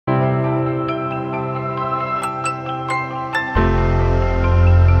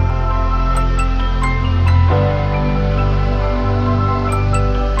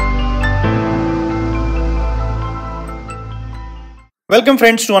Welcome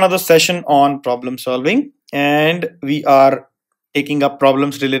friends to another session on problem solving, and we are taking up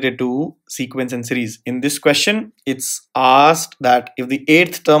problems related to sequence and series. In this question, it's asked that if the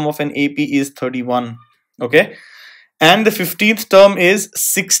 8th term of an AP is 31, okay, and the 15th term is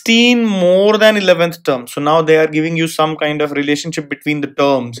 16 more than 11th term. So now they are giving you some kind of relationship between the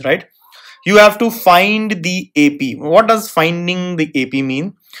terms, right? You have to find the AP. What does finding the AP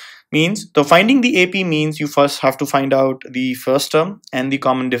mean? So finding the AP means you first have to find out the first term and the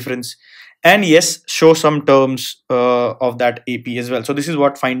common difference, and yes, show some terms of that AP as well. So this is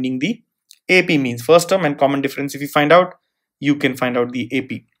what finding the AP means: first term and common difference. If you find out, you can find out the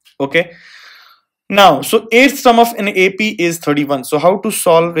AP. Okay, now so 8th term of an AP is 31. So how to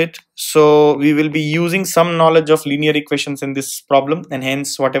solve it? So we will be using some knowledge of linear equations in this problem, and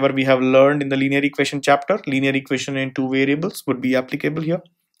hence whatever we have learned in the linear equation chapter, linear equation in two variables, would be applicable here.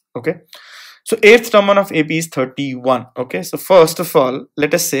 Okay, so 8th term of AP is 31. Okay, so first of all,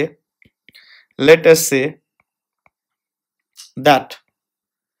 let us say that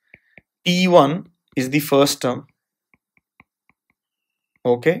T1 is the first term,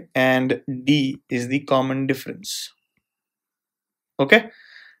 okay, and D is the common difference. Okay,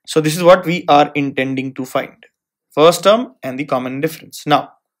 so this is what we are intending to find: first term and the common difference.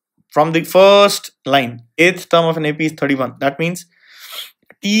 Now from the first line, 8th term of an AP is 31. That means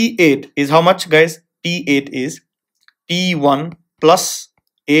T8 is how much, guys? T8 is T1 plus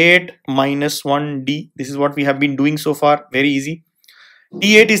 8 minus 1D. This is what we have been doing so far. Very easy.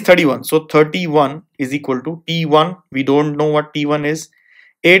 T8 is 31. So 31 is equal to T1. We don't know what T1 is.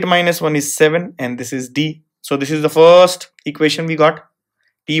 8 minus 1 is 7, and this is D. So this is the first equation we got.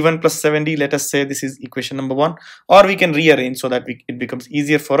 T1 plus 7D. Let us say this is equation number 1. Or we can rearrange so that it becomes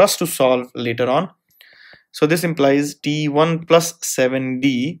easier for us to solve later on. So this implies T1 plus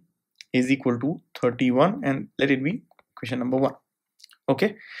 7D is equal to 31, and let it be equation number 1.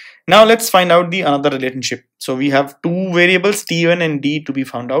 Okay, now let's find out the another relationship. So we have two variables T1 and D to be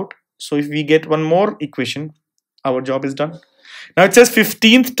found out. So if we get one more equation, our job is done. Now it says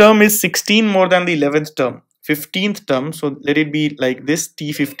 15th term is 16 more than the 11th term. 15th term, so let it be like this: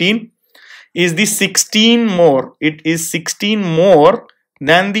 T15 is the 16 more. It is 16 more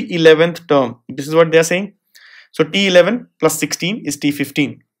than the 11th term. This is what they are saying. So T11 plus 16 is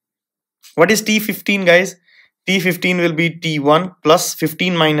T15. What is T15, guys? T15 will be T1 plus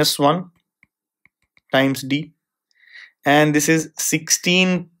 15 minus 1 times D. And this is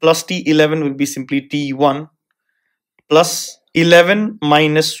 16 plus T11 will be simply T1 plus 11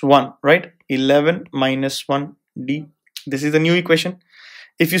 minus 1, right? 11 minus 1 D. This is the new equation.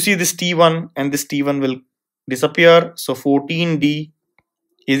 If you see this T1 and this T1 will disappear. So 14D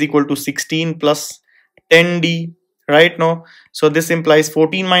is equal to 16 plus 10D, right? Now, so this implies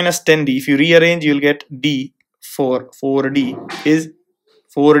 14 minus 10D. If you rearrange, you'll get D. 4D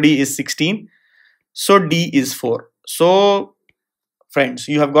is 16, so D is 4. So friends,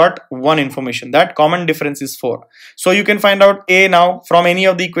 you have got one information, that common difference is 4. So you can find out A now from any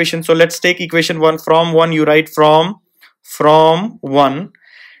of the equations. So let's take equation 1. From 1 you write from 1.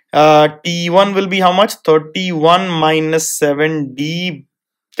 T1 will be how much? 31 minus 7D,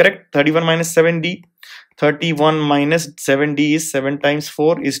 correct? 31 minus 7D. 31 minus 7D is 7 times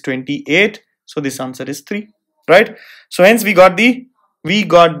 4 is 28. So this answer is 3, right? So hence we got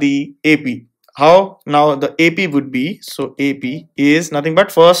the AP. How? Now the AP would be, so AP is nothing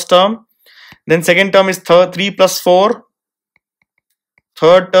but first term, then second term is 3 plus 4,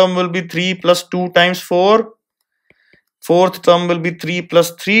 third term will be 3 plus 2 times 4, fourth term will be 3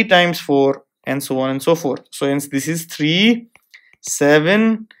 plus 3 times 4, and so on and so forth. So hence this is 3,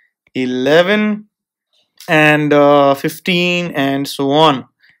 7, 11 and 15 and so on.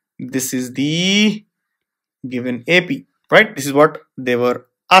 This is the given AP, right? This is what they were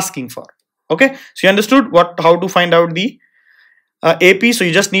asking for. Okay, so you understood how to find out the AP. So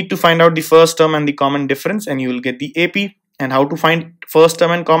you just need to find out the first term and the common difference, and you will get the AP. And how to find first term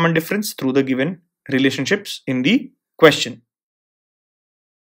and common difference? Through the given relationships in the question.